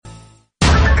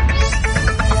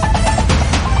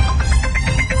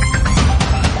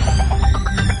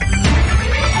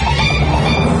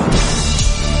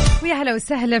هلا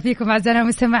وسهلا فيكم أعزائنا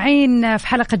المستمعين في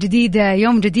حلقة جديدة،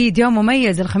 يوم جديد، يوم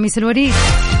مميز، الخميس الوريد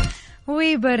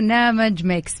وبرنامج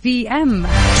ميكس بي ام.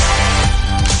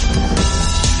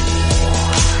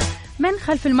 من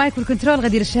خلف المايك والكنترول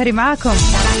غدير الشهري معاكم.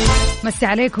 مسي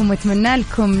عليكم واتمنى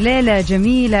لكم ليلة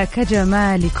جميلة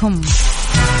كجمالكم.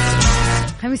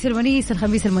 خميس الونيس،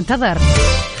 الخميس المنتظر.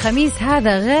 خميس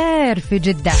هذا غير في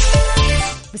جدة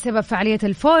بسبب فعالية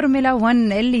الفورمولا 1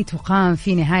 اللي تقام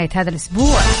في نهاية هذا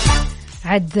الأسبوع.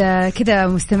 عد كده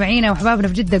مستمعينا وحبابنا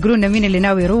في جدة قولوا لنا مين اللي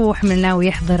ناوي يروح، من ناوي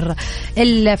يحضر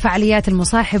الفعاليات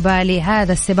المصاحبة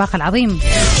لهذا السباق العظيم.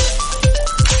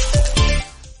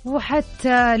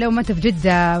 وحتى لو ما انت في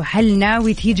جدة، هل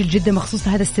ناوي تيجي الجدة مخصوص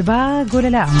لهذا السباق ولا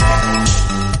لا؟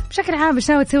 بشكل عام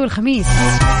ايش ناوي تسوي الخميس؟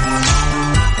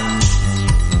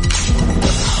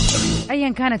 ايا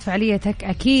كانت فعاليتك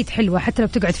اكيد حلوة حتى لو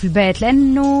بتقعد في البيت،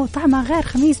 لانه طعمها غير.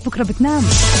 خميس بكرة بتنام.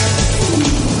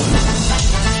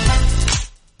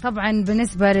 طبعا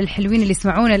بالنسبة للحلوين اللي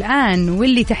يسمعون الآن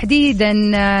واللي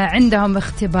تحديدا عندهم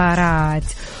اختبارات،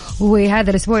 وهذا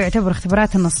الأسبوع يعتبر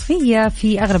اختبارات النصفية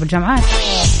في أغلب الجامعات،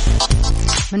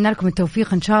 أتمنى لكم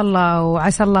التوفيق إن شاء الله،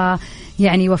 وعسى الله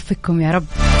يعني يوفقكم يا رب،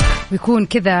 ويكون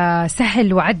كذا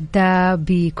سهل وعدى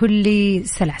بكل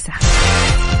سلاسة.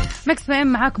 مكس بي ام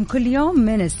معاكم كل يوم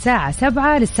من الساعة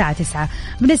 7 للساعة 9.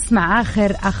 بنسمع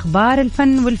آخر أخبار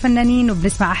الفن والفنانين،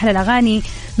 وبنسمع أحلى الأغاني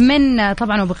من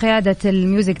طبعا وبقيادة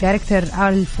الميوزك دايركتور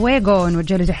الفويغو،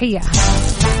 نوجه له تحية.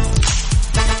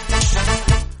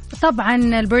 طبعا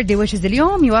البيردي ويشز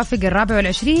اليوم يوافق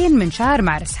 24 من شهر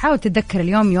مارس. حاول تتذكر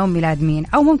اليوم يوم ميلاد مين،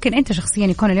 أو ممكن أنت شخصيا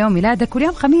يكون اليوم ميلادك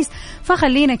واليوم خميس،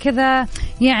 فخلينا كذا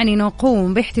يعني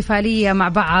نقوم باحتفالية مع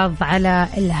بعض على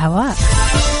الهواء.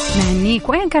 نهنيك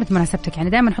وأيا كانت مناسبتك، يعني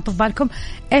دائما حطوا في بالكم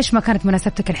إيش ما كانت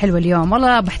مناسبتك الحلوة اليوم.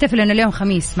 والله بحتفل إنه اليوم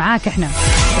خميس معاك إحنا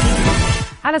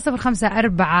على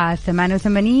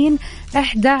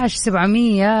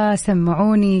 0548811700.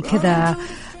 سمعوني كذا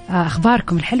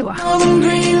أخباركم الحلوة.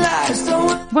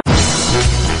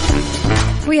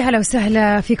 ويا هلا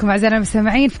وسهلا فيكم أعزائنا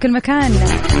المستمعين في كل مكان.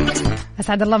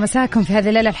 أسعد الله مساكم في هذه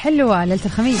الليلة الحلوة، ليلة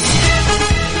الخميس.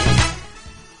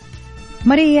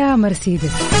 ماريا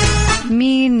مرسيدس،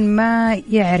 مين ما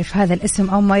يعرف هذا الاسم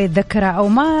أو ما يتذكره أو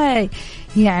ما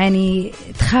يعني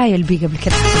تخيل بيه قبل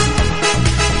كده؟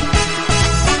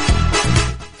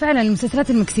 فعلا المسلسلات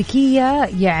المكسيكية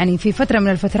يعني في فترة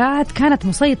من الفترات كانت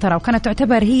مسيطرة، وكانت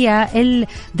تعتبر هي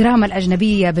الدراما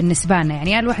الأجنبية بالنسبة لنا،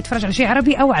 يعني الواحد يتفرج على شيء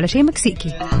عربي أو على شيء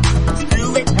مكسيكي.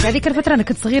 هذيك الفترة أنا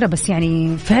كنت صغيرة، بس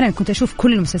يعني فعلا كنت أشوف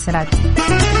كل المسلسلات.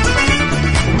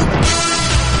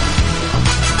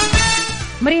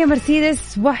 ماريا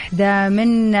مرسيدس واحدة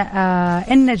من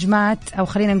النجمات، أو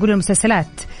خلينا نقول المسلسلات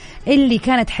اللي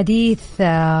كانت حديث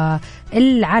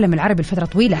العالم العربي لفترة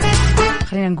طويلة.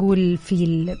 خلينا نقول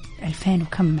في 2000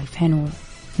 وكم،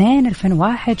 2002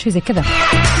 2001 شيء زي كذا.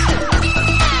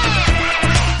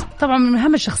 طبعا من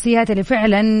أهم الشخصيات اللي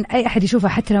فعلا أي أحد يشوفها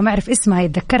حتى لو ما يعرف اسمها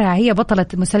يتذكرها هي بطلة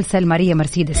مسلسل ماريا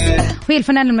مرسيدس، وهي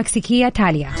الفنانة المكسيكية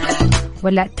تاليا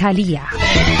ولا تاليا.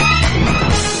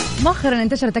 مؤخرا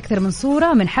انتشرت أكثر من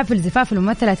صورة من حفل زفاف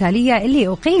الممثلة تاليا اللي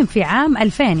أقيم في عام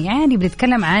 2000، يعني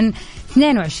بنتكلم عن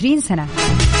 22 سنة،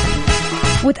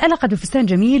 وتألقت بفستان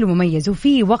جميل ومميز،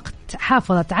 وفي وقت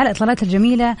حافظت على إطلالاتها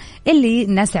الجميلة اللي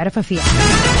الناس تعرفها فيها.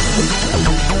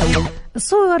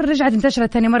 الصور رجعت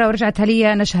انتشرت ثاني مرة، ورجعت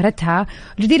تاليا نشرتها.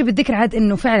 الجدير بالذكر عاد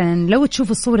إنه فعلا لو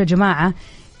تشوف الصورة جماعة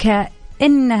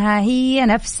كأنها هي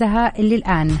نفسها اللي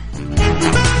الآن،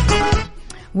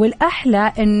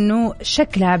 والأحلى إنه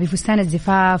شكلها بفستان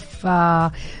الزفاف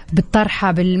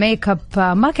بالطرحة بالميك اب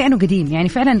ما كأنه قديم، يعني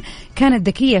فعلا كانت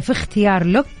ذكية في اختيار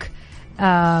لوك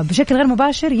بشكل غير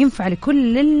مباشر ينفع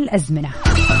لكل الأزمنة.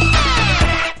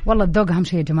 والله الذوق أهم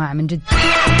شيء يا جماعة من جد.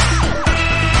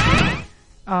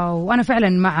 وأنا فعلا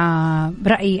مع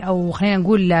رأيي، أو خلينا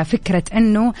نقول فكرة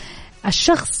أنه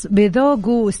الشخص بذوقه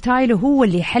وستايله هو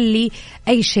اللي يحلي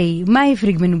أي شيء، ما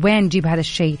يفرق من وين جيب هذا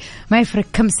الشيء، ما يفرق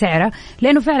كم سعره،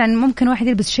 لأنه فعلا ممكن واحد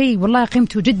يلبس شيء والله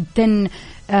قيمته جدا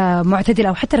معتدل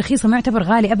أو حتى رخيصة، ما يعتبر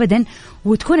غالي أبدا،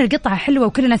 وتكون القطعة حلوة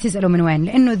وكل الناس يسألوا من وين،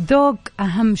 لأنه الذوق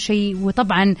أهم شيء،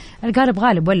 وطبعا القالب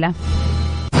غالب. ولا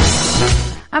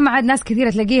أما عاد ناس كثيرة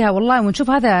تلاقيها والله، ونشوف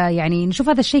هذا يعني نشوف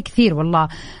هذا الشيء كثير والله،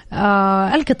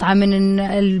 القطعة من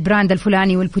البراند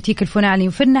الفلاني والبوتيك الفلاني،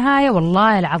 وفي النهاية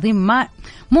والله العظيم ما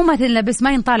تنلبس،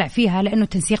 ما ينطالع فيها لأنه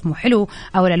التنسيق مو حلو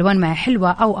أو الألوان ما هي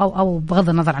حلوة أو بغض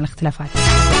النظر عن الاختلافات.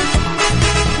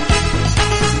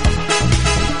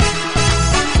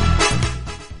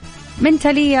 من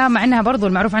تاليا، مع أنها برضو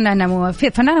المعروف عنها أنها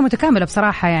فنانة متكاملة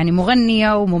بصراحة، يعني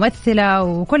مغنية وممثلة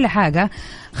وكل حاجة.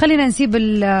 خلينا نسيب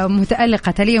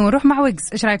المتألقة تاليا ونروح مع ويجز.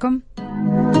 إيش رأيكم؟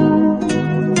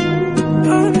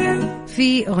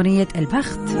 في أغنية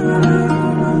البخت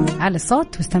على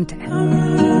الصوت واستمتع.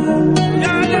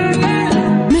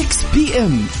 ميكس بي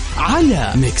ام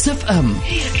على ميكس اف ام،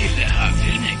 هي كلها في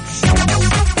الميكس.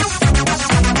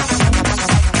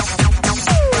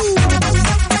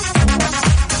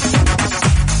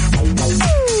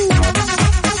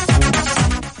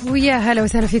 ويا هلا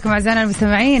وسهلا فيكم أعزائنا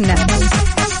المستمعين.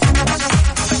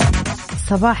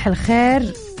 صباح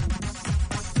الخير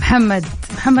محمد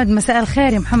مساء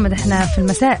الخير يا محمد. احنا في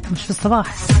المساء مش في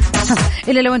الصباح.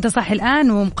 إلا لو أنت صاحي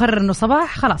الآن ومقرر إنه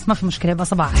صباح، خلاص ما في مشكلة، يبقى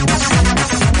صباح.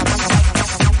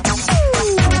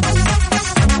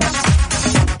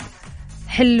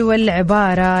 حلوة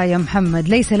العبارة يا محمد،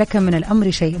 ليس لك من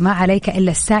الأمر شيء، ما عليك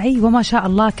إلا السعي، وما شاء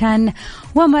الله كان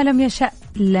وما لم يشأ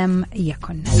لم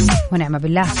يكن. ونعم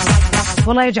بالله،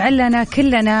 والله يجعل لنا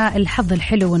كلنا الحظ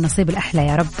الحلو والنصيب الأحلى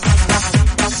يا رب.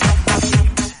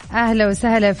 أهلا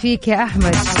وسهلا فيك يا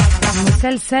أحمد.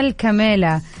 مسلسل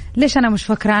كاميلا، ليش أنا مش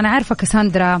فاكرة؟ أنا عارفة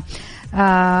كاساندرا،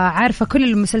 عارفة كل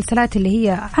المسلسلات اللي هي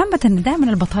عامة دائما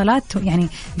البطلات، يعني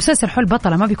مسلسل حول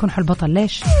بطلة ما بيكون حول بطل،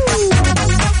 ليش؟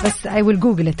 بس I will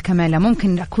Google it كاميلا،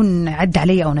 ممكن أكون عد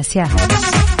علي أو نسياها.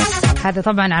 هذا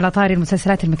طبعا على طاري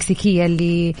المسلسلات المكسيكية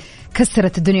اللي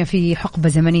كسرت الدنيا في حقبة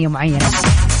زمنية معينة.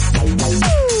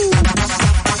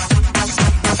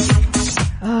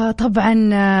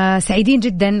 طبعا سعيدين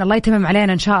جدا، الله يتمم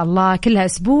علينا إن شاء الله، كلها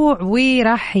أسبوع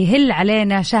وراح يهل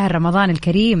علينا شهر رمضان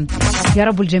الكريم يا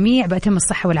رب، الجميع بأتم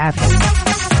الصحة والعافية.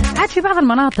 عاد في بعض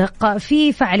المناطق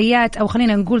في فعاليات أو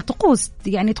خلينا نقول طقوس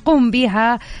يعني تقوم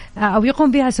بها أو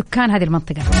يقوم بها سكان هذه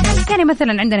المنطقة. يعني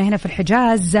مثلا عندنا هنا في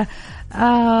الحجاز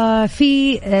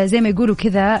في زي ما يقولوا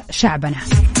كذا شعبنة.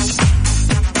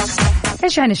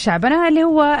 إيش يعني الشعبنة؟ اللي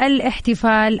هو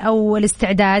الاحتفال أو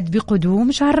الاستعداد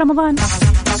بقدوم شهر رمضان،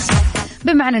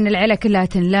 بمعنى أن العيلة كلها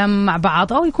تنلم مع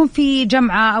بعض أو يكون في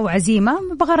جمعة أو عزيمة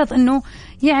بغرض أنه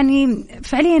يعني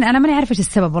فعليا أنا ما أعرف إيش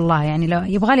السبب والله، يعني لو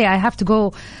يبغالي I have to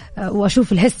go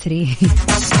وأشوف الهيستوري.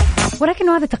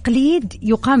 ولكنه هذا تقليد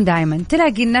يقام دائما،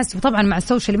 تلاقي الناس وطبعا مع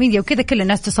السوشيال ميديا وكذا كل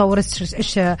الناس تصور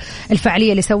إيش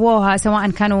الفعالية اللي سووها، سواء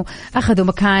كانوا أخذوا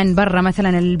مكان برا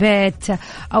مثلا البيت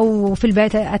أو في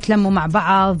البيت أتلموا مع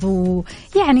بعض،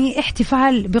 ويعني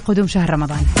احتفال بقدوم شهر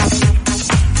رمضان.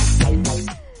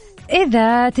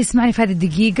 إذا تسمعني في هذه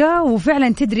الدقيقة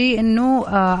وفعلا تدري أنه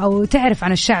أو تعرف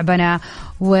عن الشعبنة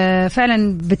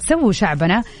وفعلا بتسوي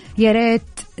شعبنة، يا ريت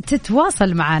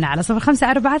تتواصل معنا على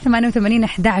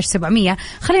 0548811700.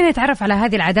 خلينا نتعرف على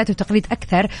هذه العادات والتقاليد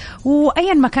أكثر،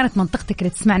 وأيا ما كانت منطقتك اللي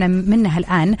تسمعنا منها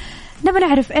الآن، نبى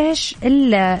نعرف إيش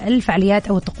الفعاليات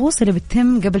أو الطقوس اللي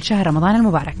بتتم قبل شهر رمضان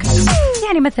المبارك.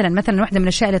 يعني مثلا واحدة من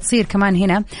الأشياء اللي تصير كمان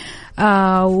هنا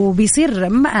وبيصير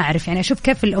ما أعرف، يعني أشوف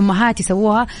كيف الأمهات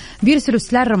يسووها، بيرسلوا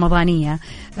سلال رمضانية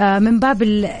من باب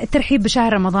الترحيب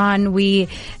بشهر رمضان، و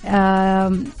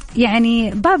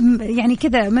يعني باب يعني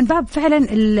كذا من باب فعلا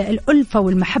الألفة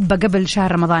والمحبة قبل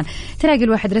شهر رمضان. تلاقي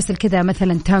الواحد رسل كذا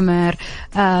مثلا تمر،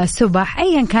 سبح،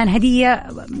 أيا كان هدية،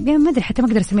 يعني ما أدري حتى ما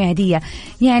أقدر أسميها هدية،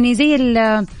 يعني زي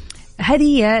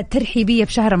هدية ترحيبية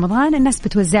بشهر رمضان، الناس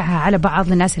بتوزعها على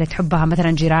بعض الناس اللي تحبها،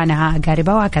 مثلا جيرانها،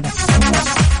 أقاربها وهكذا.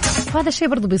 وهذا الشيء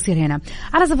برضو بيصير هنا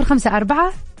على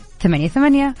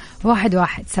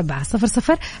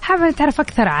 0548811700. حابة نتعرف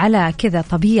أكثر على كذا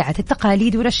طبيعة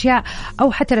التقاليد والأشياء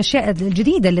أو حتى الأشياء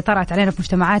الجديدة اللي طرأت علينا في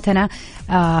مجتمعاتنا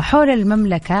حول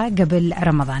المملكة قبل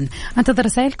رمضان. أنتظر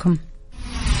رسائلكم.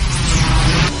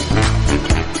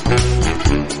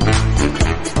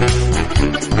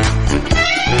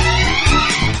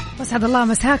 أسعد الله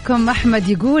مساكم. أحمد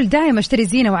يقول دائما اشتري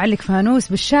زينة وعلق فانوس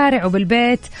بالشارع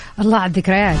وبالبيت. الله على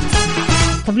الذكريات.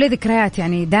 طب ليه ذكريات؟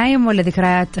 يعني دايم ولا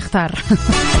ذكريات؟ اختار.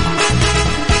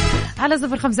 على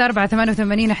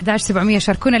 0548811700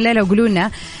 شاركونا الليلة وقولوا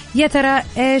لنا يا ترى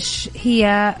إيش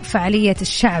هي فعالية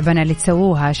الشعبنة اللي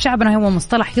تسووها. الشعبنة هو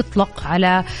مصطلح يطلق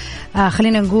على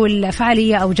خلينا نقول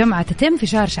فعالية أو جمعة تتم في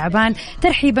شهر شعبان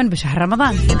ترحيبا بشهر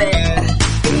رمضان.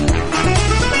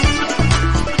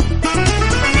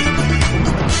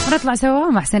 نطلع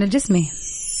سوا مع حسين الجسمي.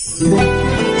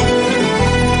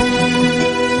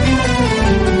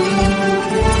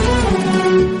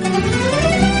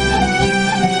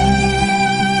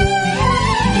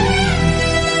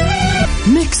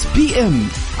 ميكس بي ام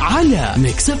على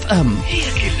ميكس اف ام، هي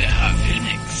كلها في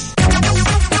الميكس.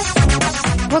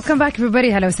 ويلكم باك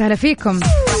everybody، هلا وسهلا فيكم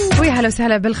ويا هلا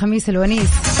وسهلا بالخميس الونيس.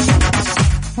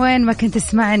 وين ما كنت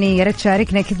تسمعني يا ريت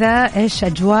تشاركنا كذا ايش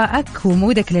اجواءك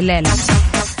ومودك لليله.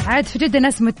 عاد في جدة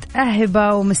ناس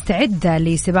متأهبة ومستعدة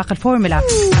لسباق الفورمولا.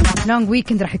 لونج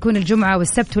ويكند راح يكون الجمعة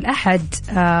والسبت والأحد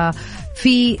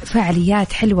في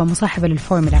فعاليات حلوة مصاحبة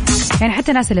للفورمولا. يعني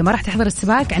حتى الناس اللي ما راح تحضر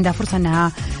السباق عندها فرصة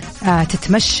أنها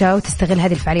تتمشى وتستغل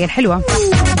هذه الفعالية الحلوة.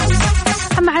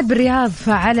 أما عاد بالرياض،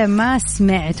 فعلى ما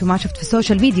سمعت وما شفت في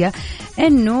السوشيال ميديا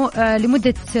إنه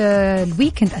لمدة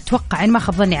الويكند أتوقع، إن ما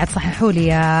خاب ظني، عاد صححوا لي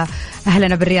يا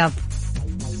أهلنا بالرياض،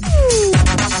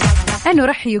 أنه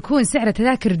رح يكون سعر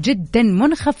التذاكر جدا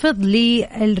منخفض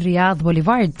للرياض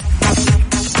بوليفارد.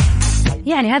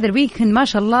 يعني هذا الويكند ما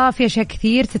شاء الله في أشياء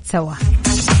كثير تتسوى.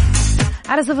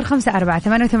 على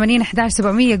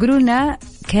 0548811700 قولوا لنا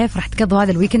كيف رح تقضوا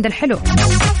هذا الويكند الحلو.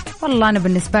 والله أنا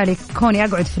بالنسبة لي كوني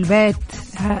أقعد في البيت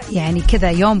يعني كذا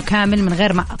يوم كامل من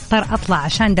غير ما أضطر أطلع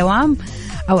عشان دوام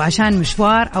أو عشان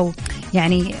مشوار أو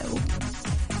يعني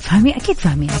فهمي، أكيد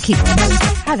فهمي، أكيد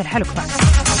هذا الحلو كفاية.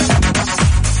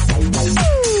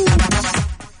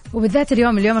 وبالذات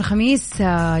اليوم الخميس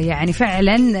يعني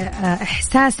فعلا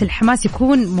إحساس الحماس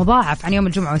يكون مضاعف عن يوم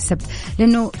الجمعة والسبت،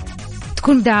 لأنه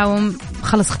تكون مداوم،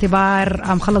 مخلص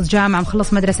اختبار، مخلص جامعة،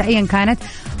 مخلص مدرسة أيا كانت،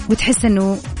 وتحس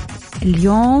أنه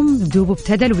اليوم دوب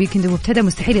ابتدى، الويكند دوب ابتدى،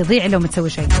 مستحيل يضيع لو ما تسوي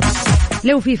شيء،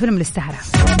 لو في فيلم للسهرة.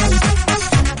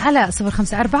 على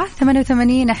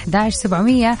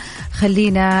 0548811700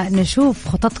 خلينا نشوف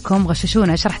خططكم،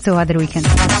 غششونا ايش راح تسوي هذا الويكند.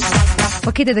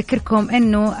 وأكيد أذكركم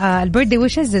أنه البيرثدي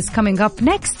ويشز is coming up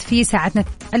next في ساعتنا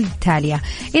التالية.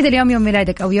 إذا اليوم يوم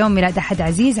ميلادك أو يوم ميلاد أحد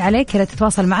عزيز عليك لا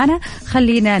تتواصل معنا،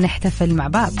 خلينا نحتفل مع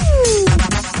بعض.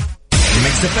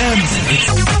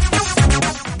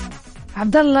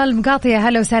 عبد الله المقاطية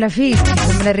هلا وسهلا فيك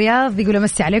من الرياض، يقول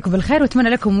مسي عليكم بالخير واتمنى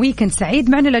لكم ويكند سعيد،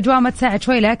 مع ان الاجواء ما تساعد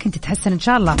شوي لكن تتحسن ان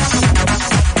شاء الله.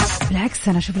 بالعكس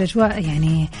انا اشوف الاجواء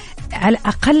يعني على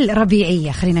الاقل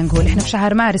ربيعيه، خلينا نقول احنا في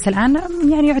شهر مارس الان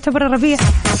يعني يعتبر الربيع،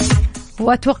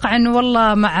 واتوقع انه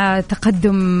والله مع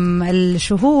تقدم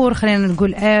الشهور خلينا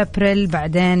نقول ابريل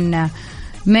بعدين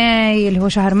ماي اللي هو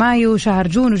شهر مايو، شهر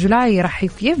جون وجولاي راح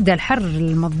يبدا الحر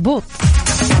المضبوط.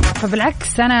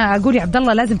 فبالعكس أنا أقول يا عبد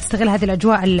الله لازم تستغل هذه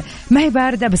الأجواء ما هي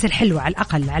باردة بس الحلوة، على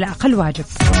الأقل واجب.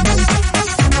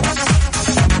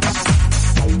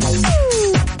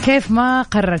 كيف ما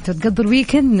قررتوا تقضوا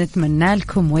الويكند، نتمنى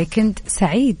لكم ويكند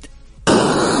سعيد.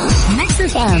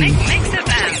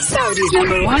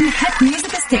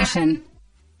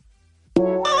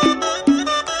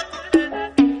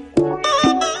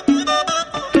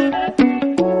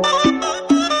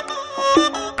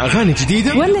 أغاني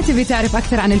جديدة ولا تبي تعرف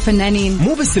أكثر عن الفنانين؟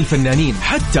 مو بس الفنانين،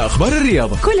 حتى أخبار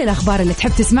الرياضة، كل الأخبار اللي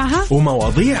تحب تسمعها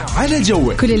ومواضيع على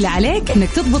جوك. كل اللي عليك إنك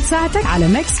تضبط ساعتك على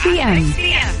ميكس بي ام.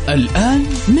 الآن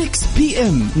ميكس بي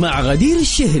ام مع غدير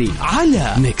الشهري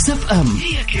على ميكس اف ام،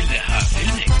 هي كلها في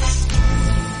الميكس.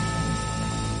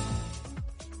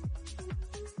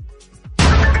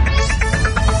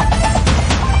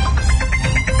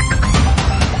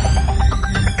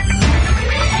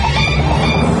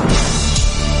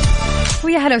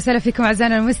 ويا هلا وسهلا فيكم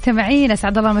أعزائنا المستمعين،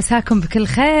 أسعد الله مساكم بكل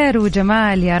خير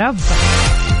وجمال يا رب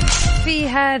في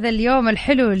هذا اليوم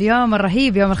الحلو، اليوم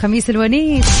الرهيب، يوم الخميس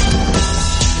الونيس،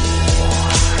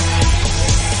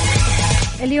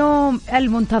 اليوم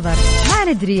المنتظر.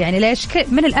 ما ندري يعني ليش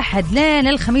من الأحد لين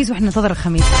الخميس وإحنا ننتظر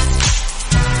الخميس،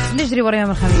 نجري ورا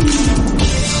يوم الخميس.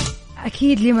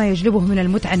 أكيد لما يجلبه من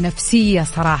المتعة النفسية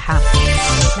صراحة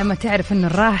لما تعرف أن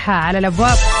الراحة على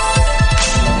الأبواب،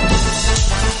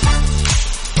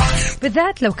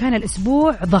 بالذات لو كان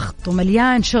الأسبوع ضغط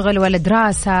ومليان شغل ولا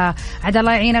دراسة. عاد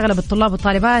الله يعين أغلب الطلاب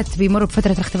والطالبات بيمروا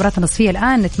بفترة الاختبارات النصفية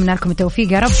الآن، نتمنى لكم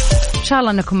التوفيق يا رب، إن شاء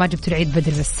الله أنكم ما جبتوا العيد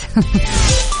بدري بس.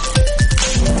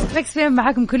 ميكس فيلم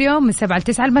معاكم كل يوم من 7 ل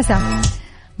 9 المساء،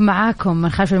 معاكم من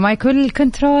خلف المايكل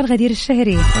كنترول غدير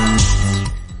الشهري.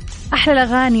 أحلى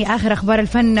الأغاني، آخر أخبار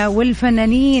الفن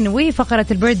والفنانين، وفقرة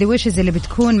البيرثدي ويشز اللي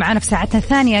بتكون معنا في ساعتنا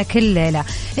الثانية كل ليلة.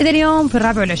 إذا اليوم في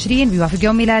 24 بيوافق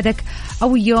يوم ميلادك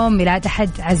أو يوم ميلاد أحد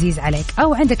عزيز عليك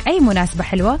أو عندك أي مناسبة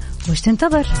حلوة، وش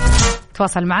تنتظر؟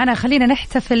 تواصل معنا، خلينا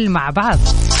نحتفل مع بعض.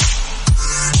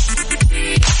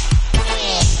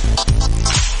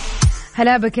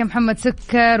 هلا بك يا محمد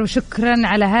سكر، وشكرا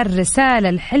على هالرسالة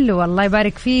الحلوة، الله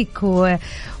يبارك فيك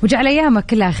وجعل أيامك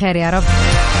كلها خير يا رب.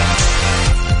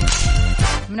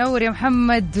 منور يا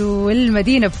محمد،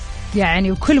 والمدينة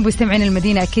يعني وكل مستمعين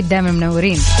المدينة أكيد دائما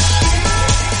منورين.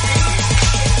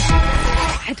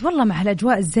 حتى والله مع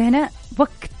الأجواء الزينة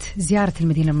وقت زيارة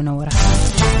المدينة المنورة،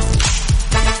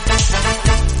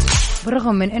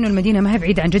 بالرغم من أنه المدينة ما هي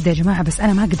بعيدة عن جدة يا جماعة، بس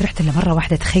أنا ما قد رحت إلا مرة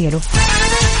واحدة، تخيلوا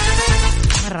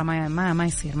مرة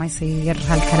ما يصير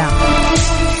هالكلام.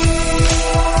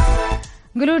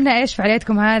 قولوا لنا إيش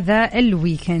فعالياتكم هذا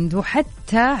الويكند،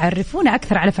 وحتى عرفونا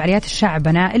أكثر على فعاليات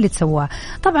الشعبنة اللي تسووها.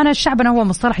 طبعا الشعبنة هو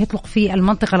مصطلح يطلق في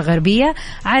المنطقة الغربية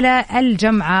على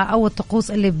الجمعة أو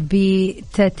الطقوس اللي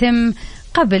بتتم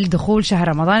قبل دخول شهر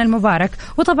رمضان المبارك،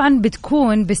 وطبعا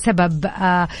بتكون بسبب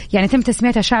يعني تم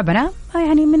تسميتها شعبنا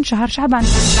يعني من شهر شعبان.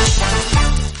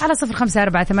 على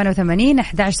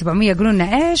 0548811700 يقولون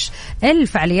لنا إيش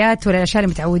الفعاليات ولا الأشياء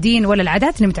اللي متعودين ولا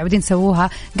العادات اللي متعودين تسووها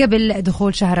قبل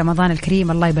دخول شهر رمضان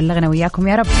الكريم. الله يبلغنا وياكم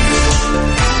يا رب.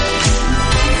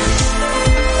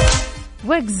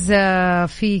 وجز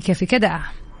في كيف كده.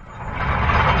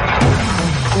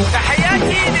 تحياتي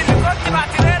للي كنت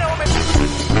بعتبرهم.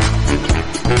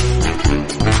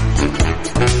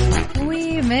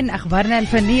 ومن أخبارنا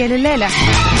الفنية لليلة،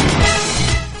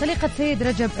 طليقة سيد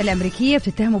رجب الأمريكية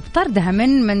بتتهمه بطردها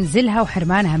من منزلها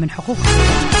وحرمانها من حقوقها.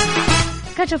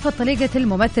 كشفت طليقة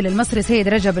الممثل المصري سيد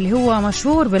رجب اللي هو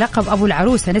مشهور بلقب أبو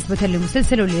العروسة نسبة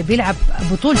لمسلسله اللي بيلعب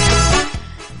بطولته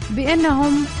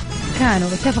بأنهم كانوا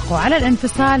اتفقوا على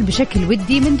الانفصال بشكل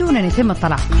ودي من دون أن يتم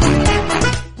الطلاق،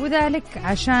 وذلك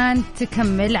عشان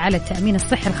تكمل على التأمين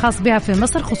الصحي الخاص بها في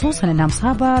مصر، خصوصا أنها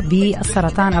مصابة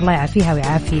بالسرطان الله يعافيها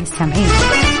ويعافي السامعين.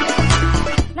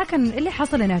 لكن اللي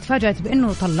حصل أنها تفاجأت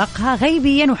بأنه طلقها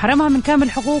غيبيا وحرمها من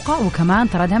كامل حقوقها وكمان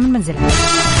طردها من منزلها.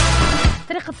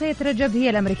 طريقة سيد رجب هي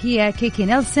الأمريكية كيكي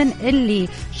نيلسون اللي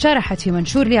شرحت في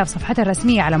منشور لها بصفحتها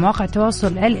الرسمية على مواقع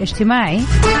التواصل الاجتماعي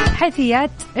حيثيات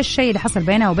الشيء اللي حصل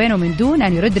بينها وبينه من دون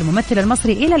أن يرد الممثل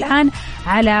المصري إلى الآن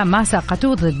على ما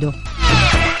ساقته ضده.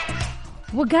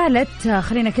 وقالت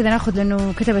خلينا كذا ناخذ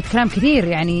لأنه كتبت كلام كثير،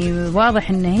 يعني واضح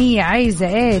أن هي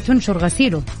عايزة تنشر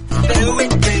غسيله.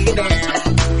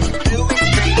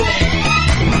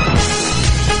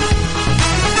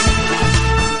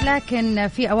 لكن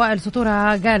في أوائل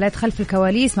سطورها قالت خلف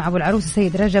الكواليس مع أبو العروس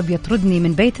سيد رجب يطردني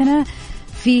من بيتنا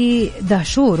في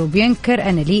دهشور وبينكر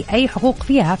أن لي أي حقوق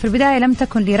فيها. في البداية لم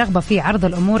تكن لي رغبة في عرض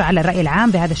الأمور على الرأي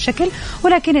العام بهذا الشكل،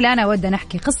 ولكن الآن أود أن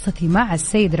أحكي قصتي مع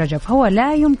السيد رجب. هو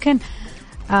لا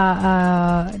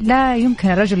يمكن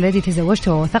الرجل الذي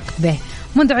تزوجته ووثقت به.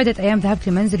 منذ عدة أيام ذهبت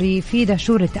لمنزلي في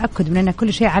دهشور للتأكد من أن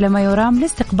كل شيء على ما يرام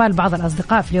لاستقبال بعض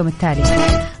الأصدقاء في اليوم التالي،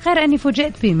 غير أني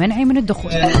فوجئت بمنعي من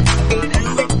الدخول.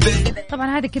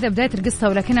 طبعا هذه كده بداية القصة،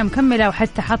 ولكنها مكملة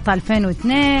وحتى حاطة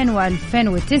 2002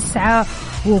 و2009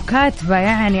 وكاتبة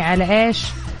يعني على إيش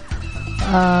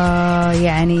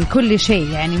يعني كل شيء،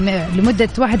 يعني لمدة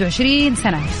 21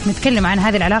 سنة نتكلم عن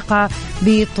هذه العلاقة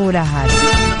بطولها هذا.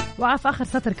 وفي آخر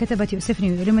سطر كتبت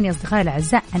يؤسفني ويؤلمني أصدقائي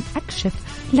الأعزاء أن أكشف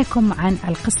لكم عن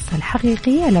القصة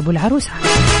الحقيقية لأبو العروسة.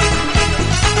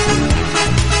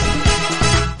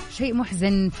 شيء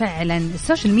محزن فعلا.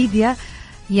 السوشيال ميديا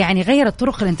يعني غيرت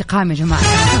طرق الانتقام يا جماعة.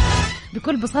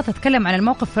 بكل بساطة أتكلم عن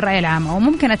الموقف في الرأي العام، أو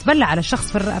ممكن أتبلع على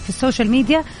الشخص في السوشيال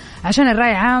ميديا عشان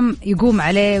الرأي العام يقوم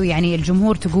عليه، ويعني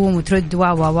الجمهور تقوم وترد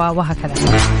وهكذا.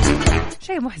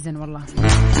 شيء محزن والله.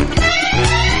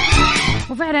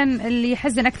 وفعلا اللي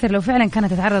يحزن أكثر لو فعلا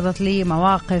كانت تعرضت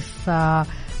لمواقف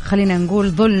خلينا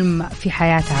نقول ظلم في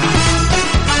حياتها.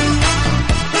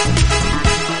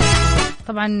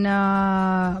 طبعا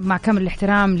مع كامل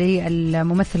الاحترام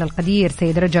للممثل القدير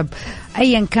سيد رجب،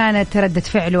 أيا كانت ردة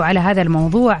فعله على هذا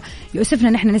الموضوع يؤسفنا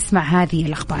نحن نسمع هذه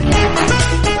الأخبار.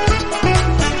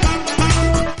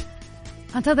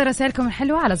 انتظر رسائلكم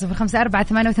الحلوة على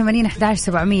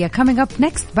 0548811700. coming up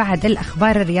next بعد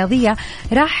الأخبار الرياضية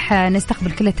راح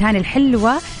نستقبل كل التهاني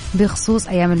الحلوة بخصوص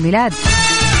أيام الميلاد،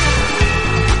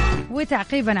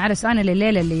 وتعقيبا على سؤالنا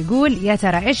الليلة اللي يقول يا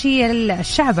ترى إيش هي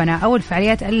الشعبنة أو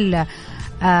الفعاليات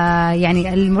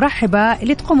يعني المرحبة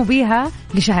اللي تقوموا بيها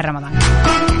لشهر رمضان.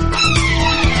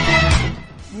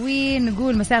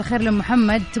 ونقول مساء الخير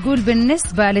لمحمد، تقول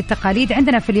بالنسبة للتقاليد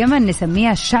عندنا في اليمن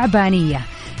نسميها الشعبانية.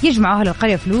 يجمعوا أهل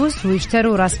القرية فلوس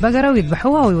ويشتروا راس بقرة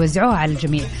ويذبحوها ويوزعوها على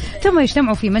الجميع، ثم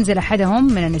يجتمعوا في منزل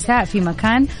أحدهم من النساء في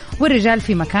مكان والرجال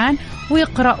في مكان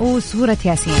ويقرأوا سورة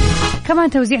ياسين. كمان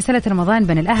توزيع سلة رمضان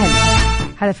بين الأهل.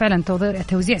 هذا فعلا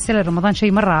توزيع سلة رمضان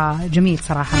شيء مرة جميل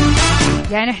صراحة،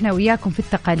 يعني احنا وياكم في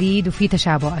التقاليد وفي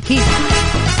تشابه أكيد.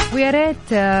 ويا ريت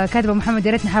كاتبة محمد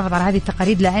يا ريت نحافظ على هذه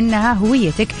التقاليد لأنها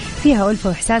هويتك، فيها ألفة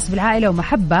وإحساس بالعائلة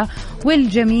ومحبة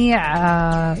والجميع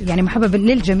يعني محبة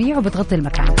للجميع وبتغطي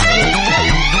المكان.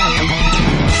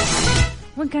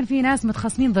 وإن كان في ناس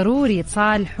متخاصمين ضروري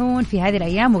يتصالحون في هذه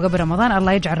الأيام وقبل رمضان.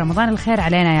 الله يجعل رمضان الخير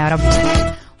علينا يا رب.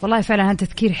 والله فعلا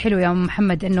تذكير حلو يا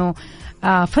محمد إنه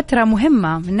فترة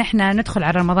مهمة إن إحنا ندخل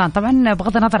على رمضان. طبعا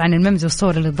بغض النظر عن الممز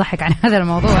والصور اللي تضحك عن هذا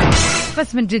الموضوع،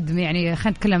 بس من جد يعني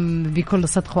خلينا نتكلم بكل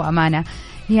صدق وأمانة.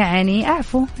 يعني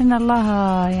أعفو إن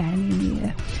الله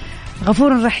يعني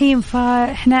غفور رحيم،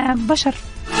 فإحنا بشر.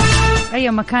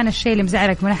 أي مكان الشيء اللي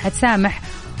مزعلك من أحد سامح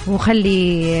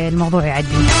وخلي الموضوع يعدي.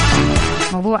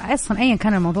 موضوع أصلا أيا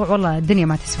كان الموضوع والله الدنيا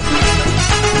ما تسوى.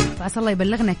 فعسى الله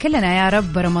يبلغنا كلنا يا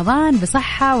رب رمضان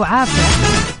بصحة وعافية،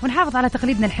 ونحافظ على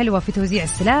تقاليدنا الحلوة في توزيع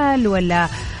السلال ولا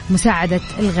مساعدة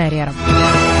الغير يا رب.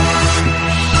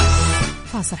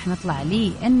 فاصل نطلع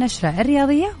للنشرة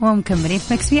الرياضية ومكملين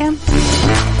في مكس بي ام.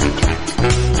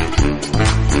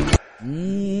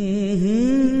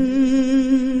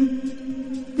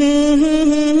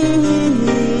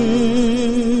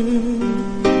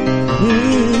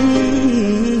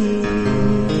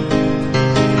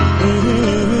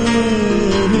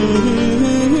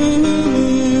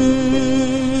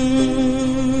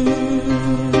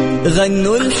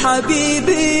 غنوا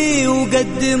الحبيبي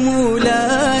وقدموا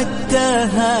له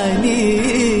التهاني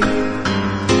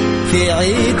في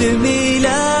عيد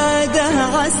ميلاده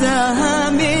عساها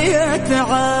 100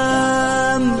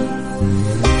 عام.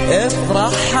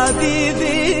 افرح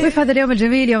حبيبي. وفي هذا اليوم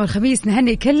الجميل يوم الخميس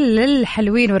نهني كل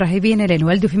الحلوين والرهيبين اللي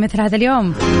انولدوا في مثل هذا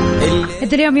اليوم.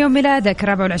 انت اليوم يوم ميلادك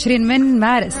 24 من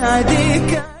مارس،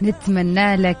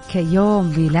 نتمنى لك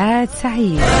يوم ميلاد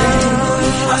سعيد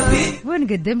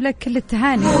ونقدم لك كل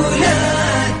التهاني،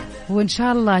 وإن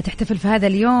شاء الله تحتفل في هذا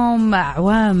اليوم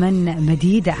أعواما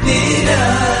مديدة.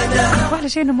 وأحلى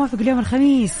شيء إنه موافق اليوم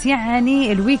الخميس،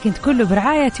 يعني الويكند كله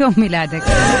برعاية يوم ميلادك.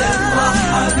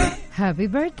 هابي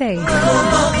بيرثداي.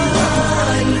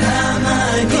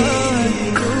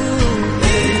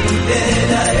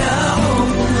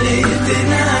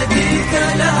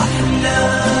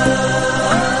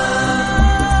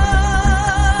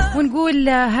 ونقول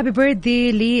هابي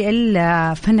بيرثدي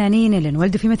للفنانين اللي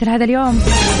انولدوا في مثل هذا اليوم،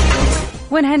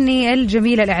 ونهني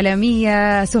الجميلة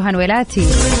الإعلامية سهى ويلاتي،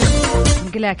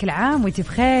 نقول لها كل عام وانت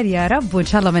بخير يا رب، وإن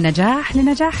شاء الله من نجاح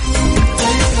لنجاح.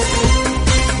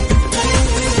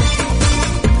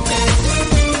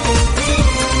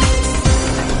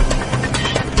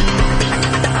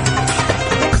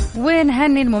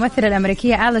 ونهني الممثلة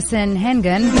الأمريكية أليسون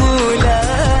هينغن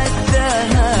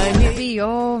في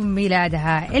يوم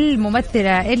ميلادها،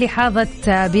 الممثلة اللي حاضت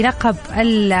بلقب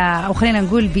أو خلينا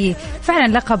نقول بفعلا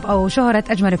لقب أو شهرة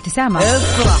أجمل ابتسامة.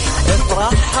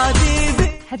 افرح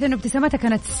حبيبي، حيث أن ابتسامتها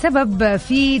كانت السبب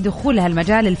في دخولها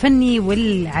المجال الفني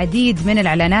والعديد من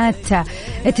الإعلانات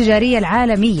التجارية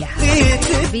العالمية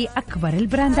بأكبر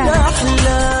البراندات.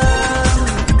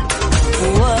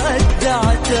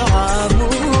 ودعت عام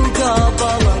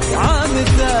وقابلك عام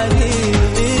ثاني،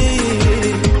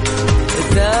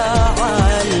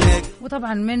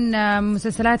 وطبعا من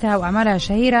مسلسلاتها وأعمالها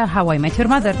الشهيرة How I Met Your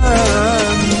Mother.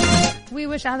 We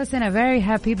wish Alison a very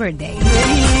happy birthday.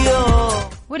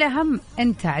 والأهم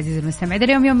أنت عزيزي المستمع،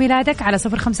 اليوم يوم ميلادك على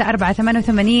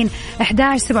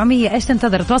 0548811700. إيش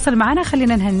تنتظر؟ تواصل معنا،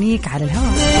 خلينا نهنيك على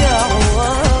الهواء.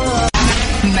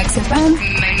 Mix FM,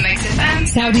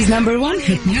 Saudi's number one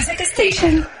hit music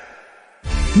station.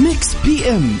 Mix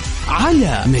PM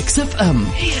على Mix FM.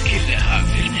 هي كلها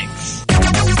في الميكس.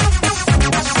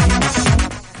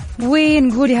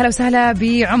 ونقولي هلا وسهلا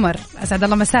بعمر، أسعد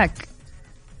الله مساك.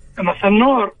 مساء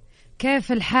النور.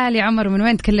 كيف الحال يا عمر؟ من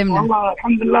وين تكلمنا؟ والله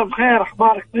الحمد لله بخير،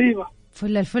 أخبارك طيبة؟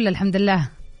 فل الفل الحمد لله.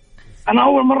 أنا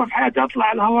أول مرة في حياتي أطلع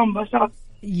على الهواء مباشرة.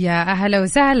 يا أهلا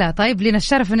وسهلا. طيب لنا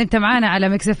الشرف أن أنت معنا على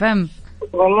ميكس اف ام.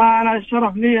 والله أنا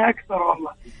الشرف لي أكثر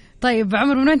والله. طيب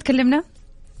عمر من وين تكلمنا؟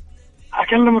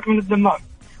 أكلمك من الدمام.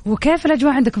 وكيف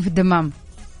الأجواء عندكم في الدمام؟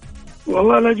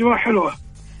 والله الأجواء حلوة.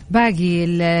 باقي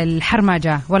الحر ما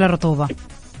جاء ولا الرطوبة؟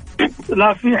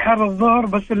 لا، في حر الظهر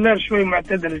بس الليل شوي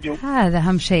معتدل الجو. هذا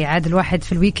أهم شيء، عاد الواحد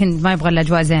في الويكند ما يبغى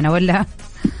الأجواء زينة ولا؟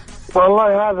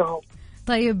 والله هذا هو.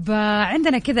 طيب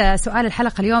عندنا كذا سؤال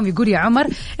الحلقة اليوم يقول يا عمر،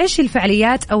 إيش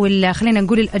الفعاليات أو خلينا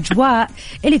نقول الأجواء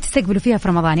اللي تستقبلوا فيها في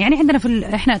رمضان؟ يعني عندنا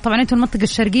إحنا طبعا أنتم المنطقة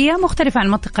الشرقية مختلفة عن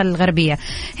المنطقة الغربية.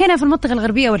 هنا في المنطقة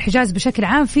الغربية والحجاز بشكل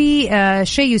عام في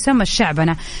شيء يسمى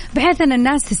الشعبنة، بحيث أن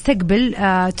الناس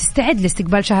تستعد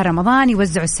لاستقبال شهر رمضان،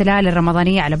 يوزعوا السلال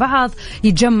الرمضانية على بعض،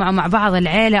 يتجمعوا مع بعض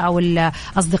العيلة أو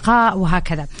الأصدقاء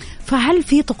وهكذا. فهل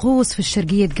في طقوس في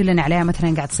الشرقية تقول لنا عليها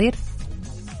مثلا قاعد تصير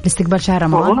لاستقبال شهر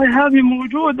رمضان؟ والله هذه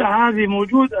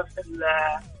موجودة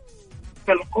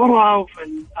في القرى وفي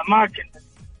الأماكن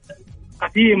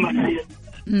القديمة زي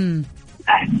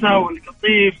الأحساء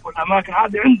والقطيف والأماكن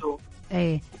هذه عنده.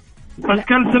 إيه. بس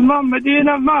كالتمام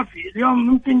مدينة ما في. اليوم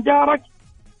ممكن جارك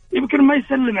يمكن ما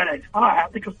يسلم عليك صراحة،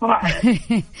 أعطيك الصراحة.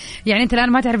 يعني أنت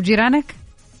الآن ما تعرف جيرانك؟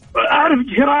 أعرف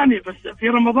جيراني، بس في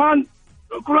رمضان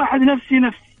كل واحد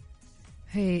نفسي.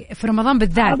 في رمضان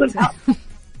بالذات.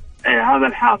 هذا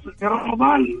الحاصل في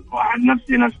رمضان، واحد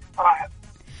نفسي صراحة.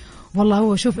 والله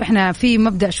هو شوف احنا في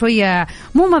مبدأ شوية،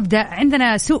 مو مبدأ،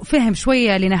 عندنا سوء فهم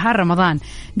شوية لنهار رمضان.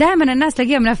 دائما الناس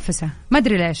تلاقيها منفسة، ما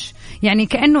ادري ليش، يعني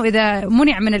كأنه اذا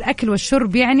منع من الاكل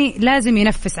والشرب يعني لازم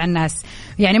ينفس على الناس،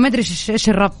 يعني ما ادري ايش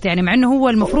الربط، يعني مع انه هو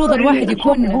المفروض الواحد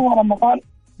يكون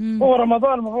هو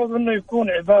رمضان المفروض انه يكون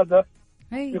عبادة،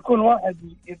 يكون واحد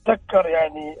يتذكر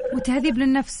يعني وتهذيب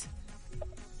للنفس.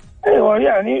 ايوه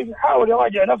يعني يحاول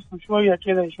يراجع نفسه شوية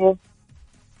كذا،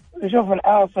 يشوف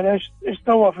الحاصل ايش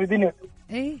سوى في دنيته.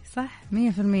 اي صح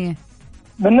 100%.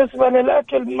 بالنسبة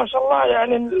للأكل ما شاء الله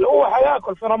يعني هو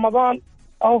حياكل في رمضان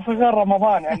أو في غير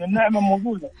رمضان، يعني النعمة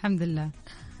موجودة الحمد لله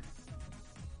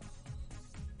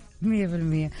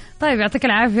 100%. طيب يعطيك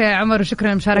العافية يا عمر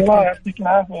وشكرا لمشاركتك. الله يعطيك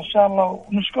العافية إن شاء الله،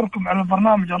 ونشكركم على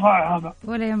البرنامج الرائع هذا.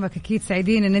 ولا يهمك، أكيد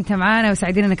سعيدين إن أنت معانا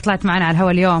وسعيدين إنك طلعت معنا على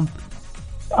الهواء اليوم.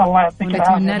 الله يعطيك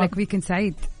العافية، ونتمنى لك ويكند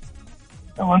سعيد.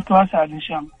 وأنتم أسعد إن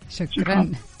شاء الله.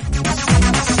 شكرا.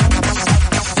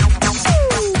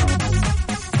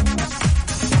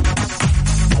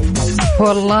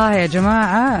 والله يا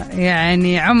جماعة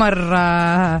يعني عمر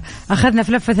أخذنا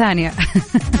في لفة ثانية.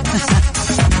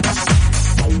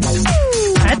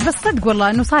 عد بس صدق والله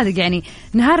أنه صادق، يعني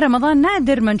نهار رمضان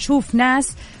نادر ما نشوف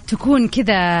ناس تكون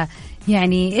كذا،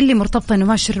 يعني اللي مرتبطة أنه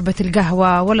ما شربت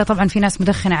القهوة، ولا طبعا في ناس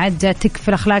مدخنة عادة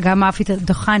تكفل أخلاقها ما في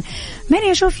دخان.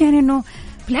 ماني أشوف يعني أنه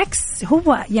بالعكس،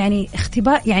 هو يعني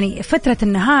اختباء، يعني فترة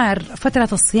النهار فترة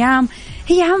الصيام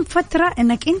هي أهم فترة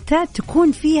أنك أنت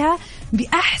تكون فيها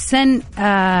بأحسن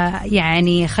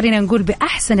يعني خلينا نقول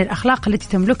بأحسن الأخلاق التي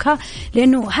تملكها،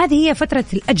 لأنه هذه هي فترة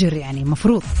الأجر يعني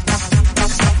مفروض.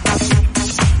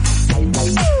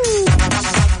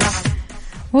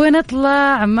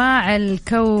 ونطلع مع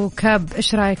الكوكب،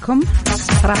 إيش رأيكم؟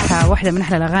 صراحة واحدة من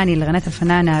أحلى الأغاني اللي غنتها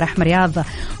الفنانة رحمة رياض،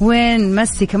 وين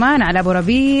مسي كمان على أبو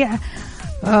ربيع،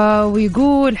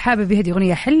 ويقول حابب يهدي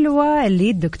أغنية حلوة اللي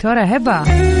الدكتورة هبة.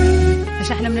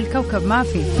 إيش أحلى من الكوكب؟ ما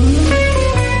في.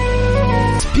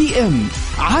 بي ام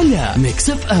على ميكس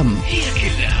اف ام، هي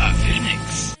كلها في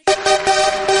الميكس.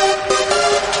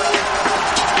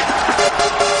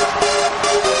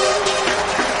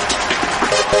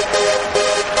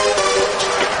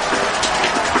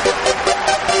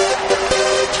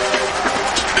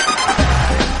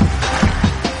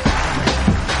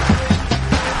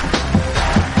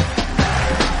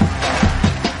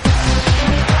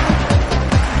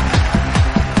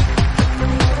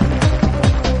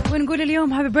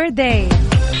 اليوم هابي بيرثداي.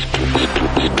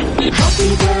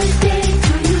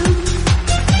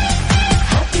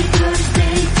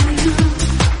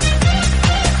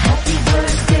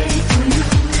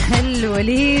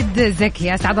 الوليد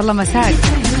زكي، أسعد الله مساك،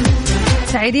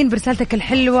 سعيدين برسالتك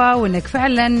الحلوة وإنك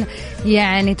فعلا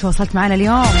يعني تواصلت معنا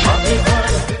اليوم.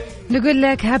 نقول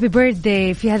لك هابي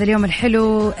بيرثداي في هذا اليوم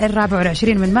الحلو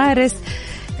 24 من مارس.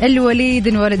 الوليد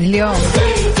انولد اليوم،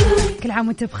 كل عام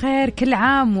وانت بخير، كل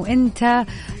عام وانت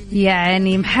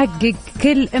يعني محقق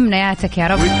كل امنياتك يا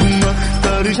رب.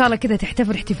 ان شاء الله كذا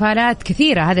تحتفل احتفالات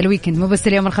كثيرة هذا الويكند، مو بس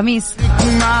اليوم الخميس،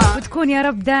 وتكون يا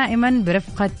رب دائما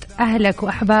برفقة اهلك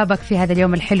واحبابك في هذا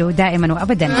اليوم الحلو دائما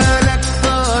وابدا.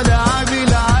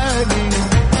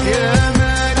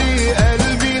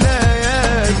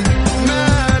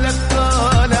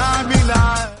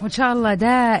 وإن شاء الله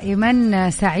دائما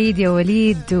سعيد يا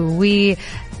وليد،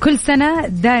 وكل سنة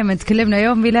دائما تكلمنا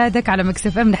يوم ميلادك على ميكس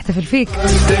اف ام نحتفل فيك.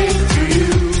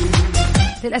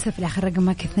 للأسف الآخر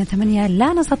رقمك 28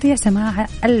 لا نستطيع سماع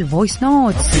الفويس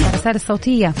نوت، الرسالة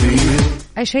الصوتية،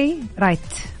 أي شيء رايت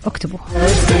اكتبه.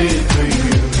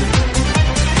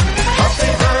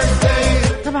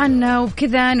 طبعا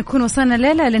وبكذا نكون وصلنا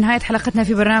الليلة لنهاية حلقتنا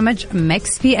في برنامج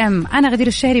ميكس بي ام. أنا غدير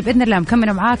الشهري بإذن الله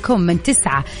مكملة معاكم من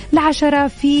 9 ل10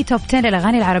 في توب 10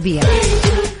 للأغاني العربية،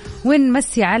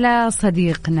 ونمسي على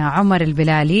صديقنا عمر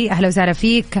البلالي. أهلا وسهلا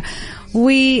فيك،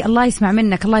 والله يسمع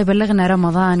منك، الله يبلغنا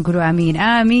رمضان، قولوا آمين.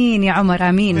 آمين يا عمر،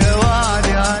 آمين.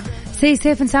 Stay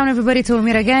safe and sound everybody to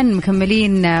meet again.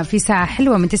 مكملين في ساعة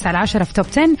حلوة من 9 ل10 في توب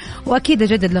 10، وأكيد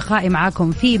أجدد لقائي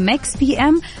معاكم في ميكس بي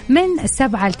ام من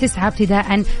 7 ل 9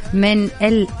 ابتداء من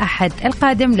الأحد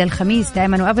القادم للخميس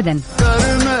دائما وأبدا.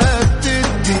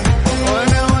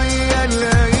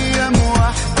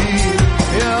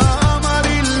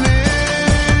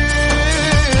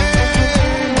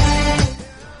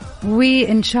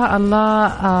 وإن شاء الله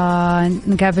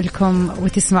نقابلكم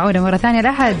وتسمعونا مرة ثانية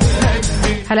الأحد.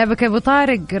 هلا بك يا أبو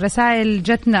طارق، رسائل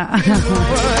جتنا.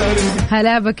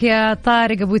 هلا بك يا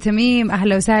طارق أبو تميم،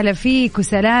 أهلا وسهلا فيك،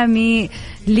 وسلامي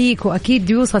ليك، وأكيد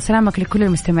يوصل سلامك لكل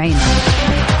المستمعين.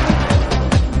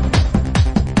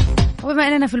 وبما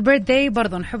أننا في البيرثداي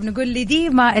برضو نحب نقول لي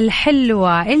ديما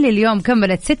الحلوة اللي اليوم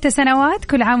كملت 6 سنوات،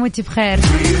 كل عام وانت بخير.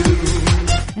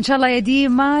 إن شاء الله يا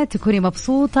ديما تكوني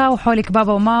مبسوطة وحولك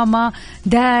بابا وماما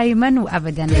دايما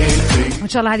وأبدا. وإن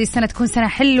شاء الله هذه السنة تكون سنة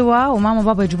حلوة وماما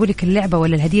وبابا يجيبوا لك اللعبة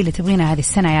ولا الهدية اللي تبغينها هذه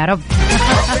السنة يا رب.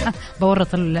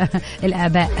 بورط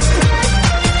الآباء.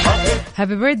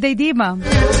 Happy birthday ديما.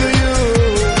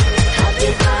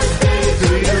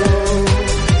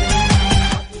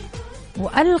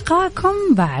 وألقاكم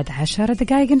بعد 10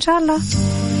 دقائق إن شاء الله.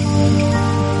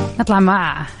 نطلع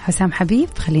مع حسام حبيب،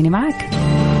 خليني معك.